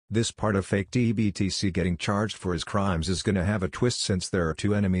This part of fake TBTC getting charged for his crimes is gonna have a twist since there are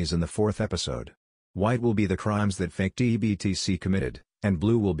two enemies in the fourth episode. White will be the crimes that fake TBTC committed, and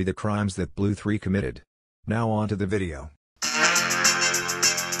blue will be the crimes that Blue 3 committed. Now on to the video.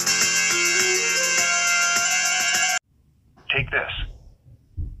 Take this.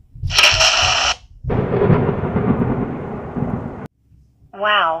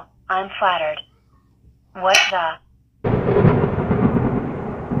 Wow, I'm flattered. What the?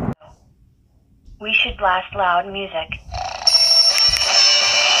 We should blast loud music.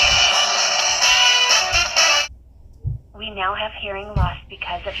 We now have hearing loss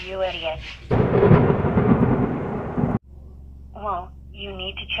because of you idiots. Whoa, you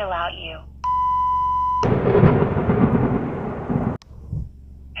need to chill out, you.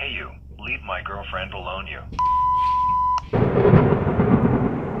 Hey you, leave my girlfriend alone you.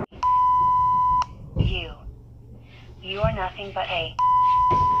 You are nothing but a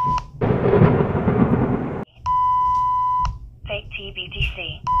fake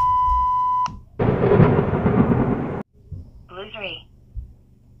TBTC. Blue 3.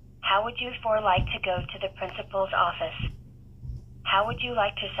 How would you four like to go to the principal's office? How would you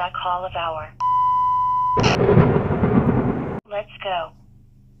like to suck all of our? Let's go.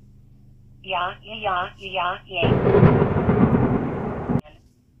 Yeah.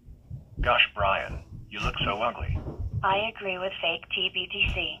 Gosh Brian, you look so ugly. I agree with fake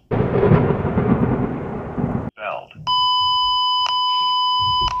TBTC. Spelled.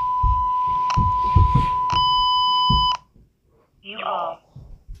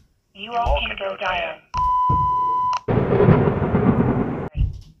 You all can go Diane.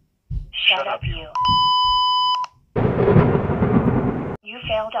 Shut up you. You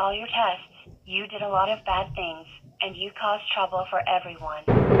failed all your tests, you did a lot of bad things, and you caused trouble for everyone.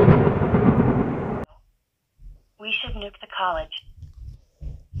 We should nuke the college.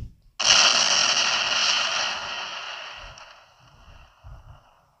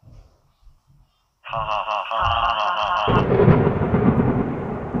 Ha ha ha ha ha ha.